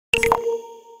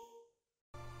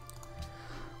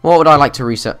What would I like to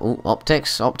reset? Oh,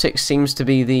 optics. Optics seems to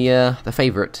be the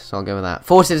favourite, so I'll go with that.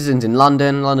 4 citizens in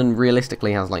London. London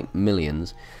realistically has like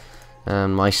millions.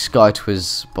 And my scout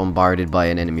was bombarded by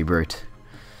an enemy brute.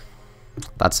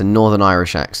 That's a Northern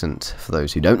Irish accent, for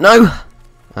those who don't know.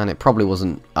 And it probably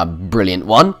wasn't a brilliant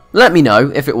one. Let me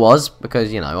know if it was,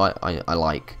 because, you know, I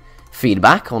like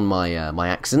feedback on my my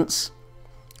accents.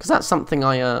 Because that's something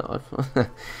I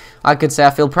could say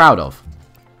I feel proud of.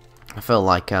 I feel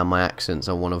like my accents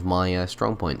are one of my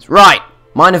strong points. Right!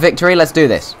 Minor victory, let's do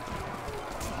this.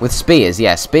 With spears,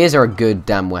 yeah, spears are a good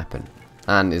damn weapon.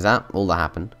 And is that all that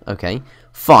happened? Okay,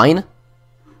 fine.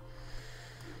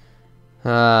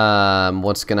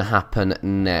 What's gonna happen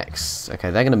next?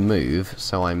 Okay, they're gonna move,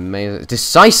 so I may...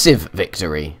 Decisive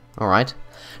victory! Alright.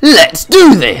 Let's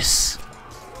do this!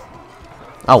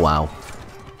 Oh, wow.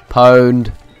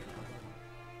 Pwned.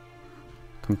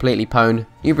 Completely pwned.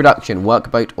 New production,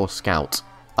 workboat or scout.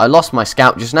 I lost my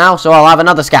scout just now, so I'll have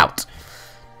another scout.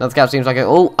 Another scout seems like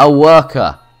a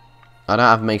worker. I don't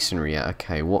have masonry yet.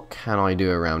 Okay, what can I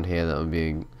do around here that would be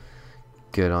a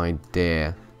good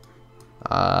idea?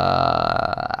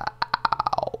 A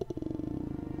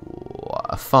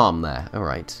farm there.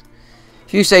 Alright.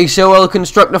 If you say so, I'll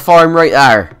construct a farm right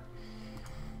there.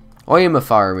 I am a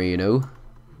farmer, you know.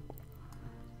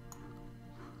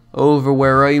 Over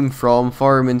where I'm from,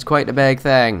 farming's quite a big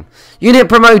thing. Unit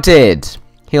promoted!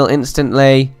 Heal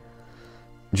instantly.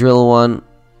 Drill 1.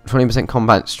 20%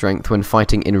 combat strength when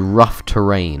fighting in rough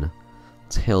terrain.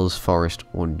 It's hills, forest,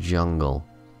 or jungle.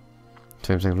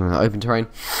 20% open terrain.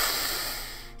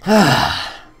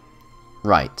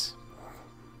 Right.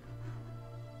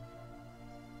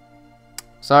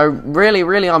 So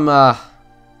really, I'm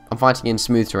fighting in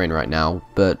smooth terrain right now,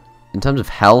 but in terms of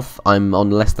health, I'm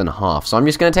on less than half. So I'm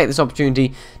just going to take this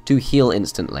opportunity to heal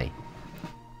instantly.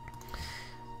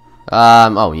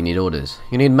 Oh, you need orders.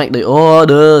 You need to make the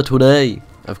order today.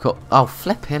 Of course. Oh,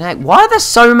 flipping heck. Why are there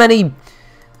so many...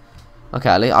 Okay,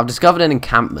 I've discovered an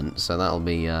encampment, so that'll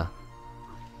be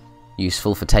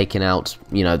useful for taking out,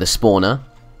 you know, the spawner.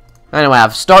 Anyway,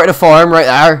 I've started a farm right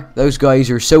there. Those guys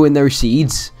are sowing their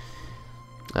seeds.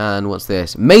 And what's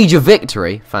this? Major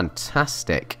victory.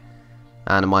 Fantastic.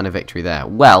 And a minor victory there.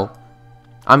 Well,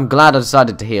 I'm glad I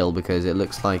decided to heal because it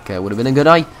looks like it would have been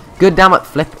a good damn it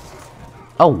flip.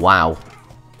 Oh, wow.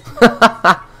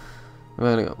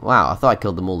 Wow, I thought I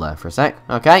killed them all there for a sec.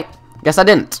 Okay, guess I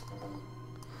didn't.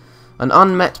 An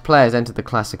unmet player has entered the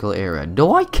classical era.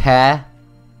 Do I care?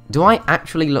 Do I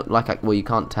actually look like well, you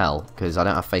can't tell because I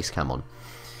don't have face cam on.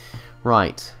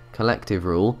 Right, collective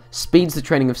rule. Speeds the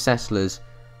training of settlers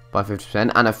by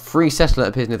 50%, and a free settler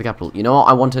appears near the capital. You know what?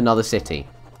 I want another city.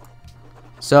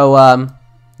 So,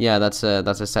 yeah, that's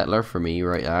a settler for me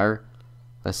right there.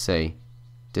 Let's see.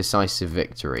 Decisive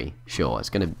victory. Sure, it's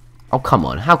gonna... Oh, come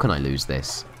on. How can I lose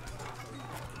this?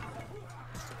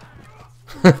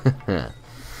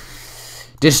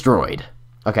 Destroyed.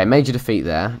 Okay, major defeat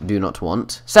there. Do not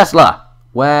want. Settler!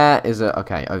 Where is it?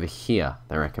 Okay, over here,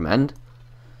 they recommend.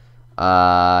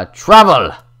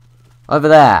 Travel! Over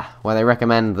there, where they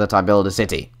recommend that I build a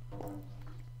city.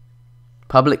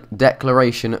 Public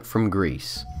declaration from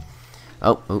Greece.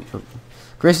 Oh.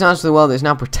 Greece announced to the world that it's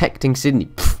now protecting Sydney.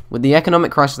 Pfft, with the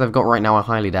economic crisis they've got right now, I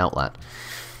highly doubt that.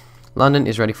 London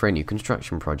is ready for a new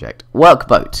construction project.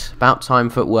 Workboat. About time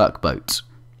for workboat.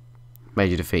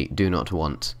 Major defeat. Do not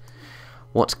want.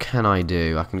 What can I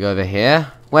do? I can go over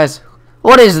here.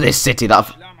 What is this city that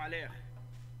I've...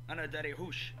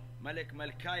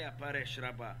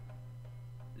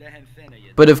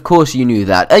 But of course you knew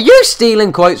that. Are you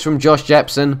stealing quotes from Josh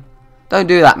Jepson? Don't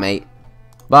do that, mate.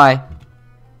 Bye.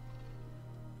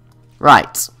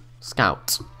 Right.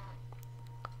 Scout.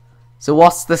 So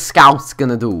what's the scout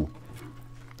gonna do?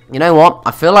 You know what?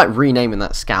 I feel like renaming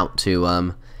that scout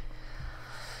to,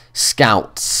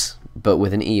 Scouts, but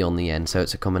with an E on the end, so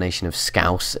it's a combination of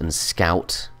scouse and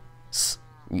scout.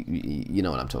 You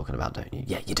know what I'm talking about, don't you?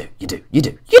 Yeah, you do.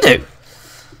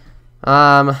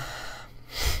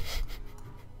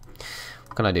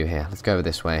 What can I do here? Let's go over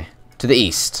this way. To the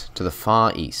east. To the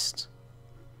far east.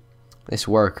 This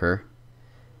worker.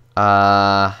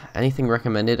 Anything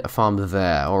recommended? A farm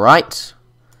there. Alright.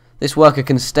 This worker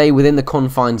can stay within the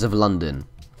confines of London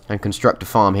and construct a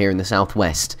farm here in the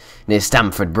southwest near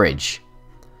Stamford Bridge.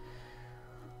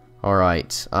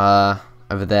 Alright.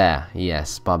 Over there.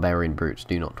 Yes. Barbarian brutes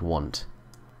do not want.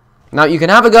 Now, you can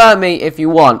have a go at me if you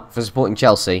want for supporting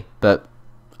Chelsea, but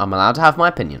I'm allowed to have my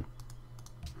opinion.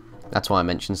 That's why I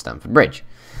mentioned Stamford Bridge.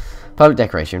 Public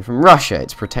decoration from Russia.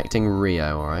 It's protecting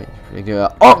Rio, alright.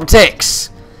 Optics!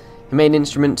 A main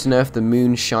instrument to know if the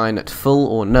moon shine at full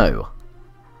or no.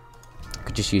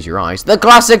 could just use your eyes. The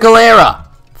classical era!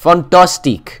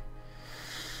 Fantastic.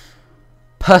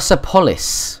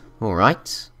 Persepolis.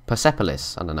 Alright.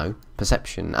 Persepolis. I don't know.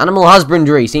 Perception. Animal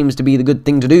husbandry seems to be the good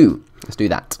thing to do. Let's do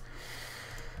that.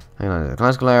 The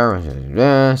classical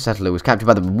era. Settler was captured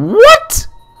by the... What?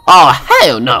 Oh,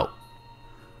 hell no!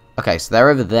 Okay, so they're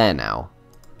over there now.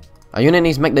 Our unit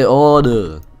needs to make the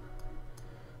order.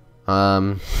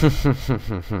 Can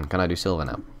I do silver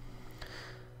now?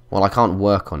 Well, I can't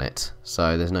work on it,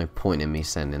 so there's no point in me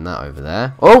sending that over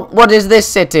there. Oh, what is this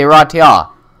city right here?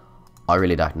 I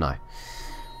really don't know.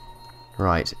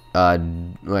 Right,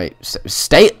 wait,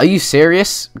 state? Are you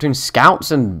serious? Between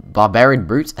scouts and barbarian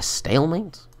brutes, a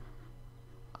stalemate?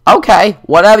 Okay,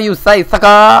 whatever you say,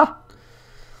 sucker!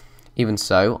 Even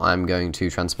so, I'm going to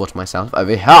transport myself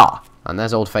over here. And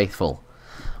there's Old Faithful.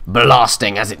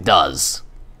 Blasting as it does.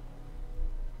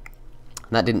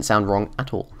 That didn't sound wrong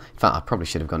at all. In fact, I probably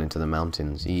should have gone into the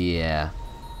mountains. Yeah.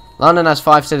 London has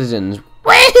 5 citizens.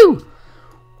 Woohoo!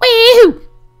 Woohoo!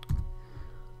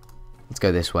 Let's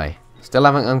go this way. Still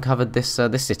haven't uncovered this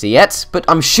this city yet, but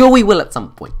I'm sure we will at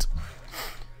some point.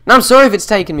 Now, I'm sorry if it's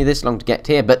taken me this long to get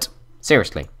here, but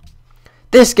seriously.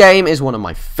 This game is one of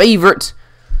my favourite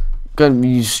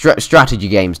strategy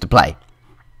games to play.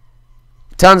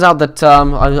 Turns out that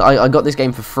I got this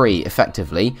game for free,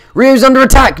 effectively. Rio's under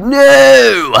attack!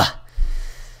 No!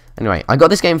 Anyway, I got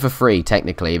this game for free,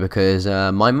 technically, because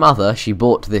my mother, she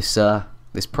bought this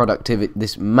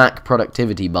this Mac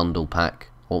productivity bundle pack,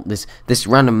 or this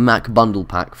random Mac bundle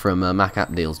pack from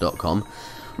macappdeals.com.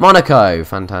 Monaco,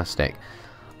 fantastic.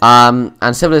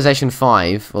 And Civilization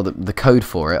 5, or the code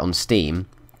for it on Steam,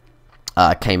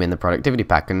 came in the productivity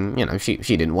pack, and you know she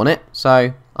didn't want it,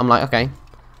 so I'm like, okay.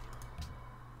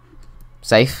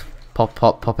 Safe,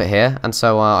 pop it here, and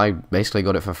so I basically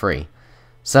got it for free.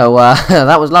 So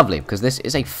that was lovely, because this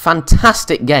is a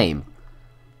fantastic game,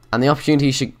 and the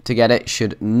opportunity to get it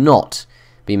should not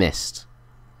be missed.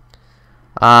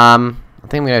 I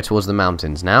think I'm going to go towards the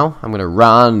mountains now. I'm going to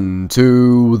run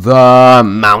to the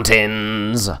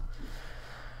mountains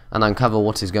and uncover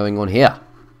what is going on here.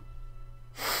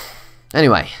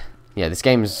 Anyway, yeah, this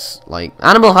game's like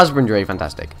animal husbandry,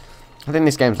 fantastic. I think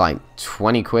this game's like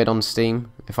 20 quid on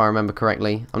Steam, if I remember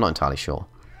correctly. I'm not entirely sure.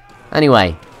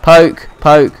 Anyway, poke,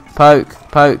 poke, poke,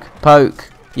 poke, poke.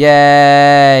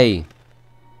 Yay!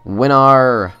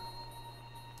 Winner!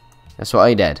 That's what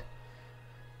I did.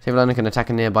 See if London can attack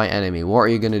a nearby enemy. What are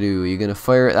you going to do? Are you going to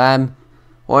fire at them?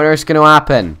 What is going to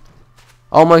happen?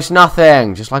 Almost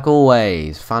nothing, just like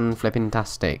always. Fun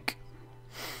flipping-tastic.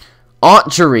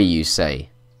 Archery, you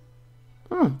say?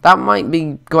 That might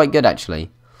be quite good, actually.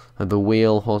 The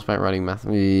wheel, horseback riding,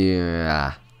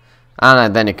 yeah.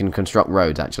 And then it can construct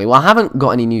roads, actually. Well, I haven't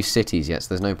got any new cities yet, so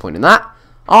there's no point in that.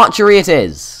 Archery it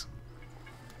is.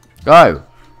 Go.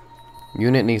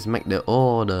 Unit needs to make the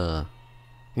order.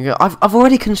 You go, I've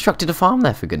already constructed a farm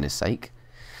there, for goodness sake.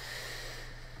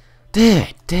 Dear.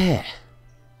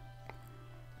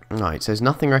 Right, so there's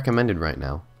nothing recommended right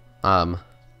now. I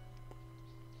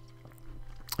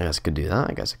guess I could do that.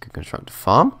 I guess I could construct a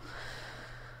farm.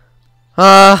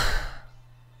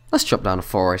 Let's chop down a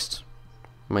forest.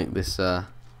 Make this a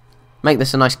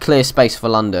nice clear space for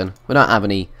London. We don't have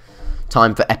any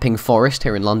time for Epping Forest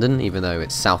here in London, even though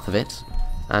it's south of it.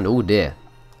 And oh dear,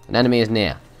 an enemy is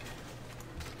near.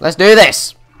 Let's do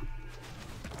this!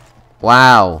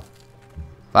 Wow,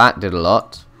 that did a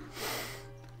lot.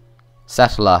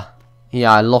 Settler.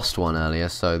 Yeah, I lost one earlier,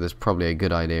 so there's probably a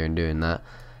good idea in doing that.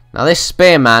 Now this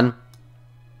spearman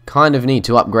kind of need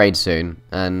to upgrade soon,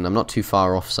 and I'm not too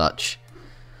far off such,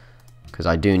 because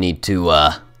I do need to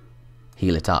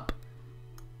heal it up.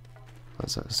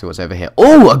 Let's see what's over here.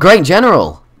 Oh, a great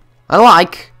general! I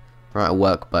like! Right, a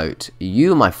workboat.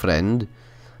 You, my friend,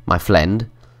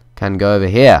 can go over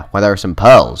here, where there are some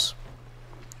pearls.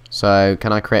 So,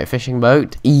 can I create a fishing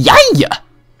boat? Yeah!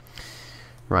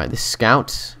 Right, this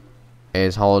scout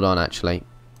is, hold on, actually.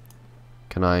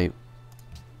 Can I,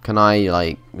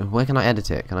 like, where can I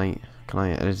edit it? Can I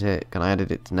edit it? Can I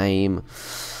edit its name?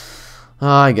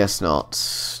 I guess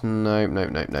not.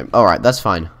 Nope. Alright, that's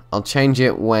fine. I'll change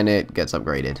it when it gets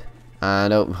upgraded.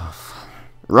 And,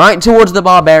 right towards the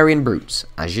barbarian brutes,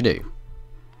 as you do.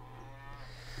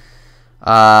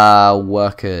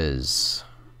 Workers.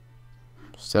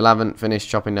 Still haven't finished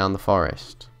chopping down the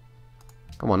forest.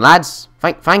 Come on, lads.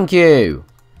 Thank you.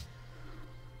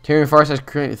 Tyrian Forest has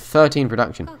created 13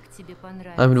 production.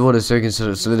 Open the waters so we can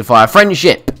solidify a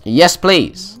friendship. Yes,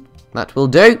 please. That will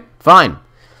do. Fine.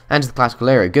 Enter the classical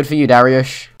era. Good for you,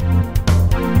 Darius.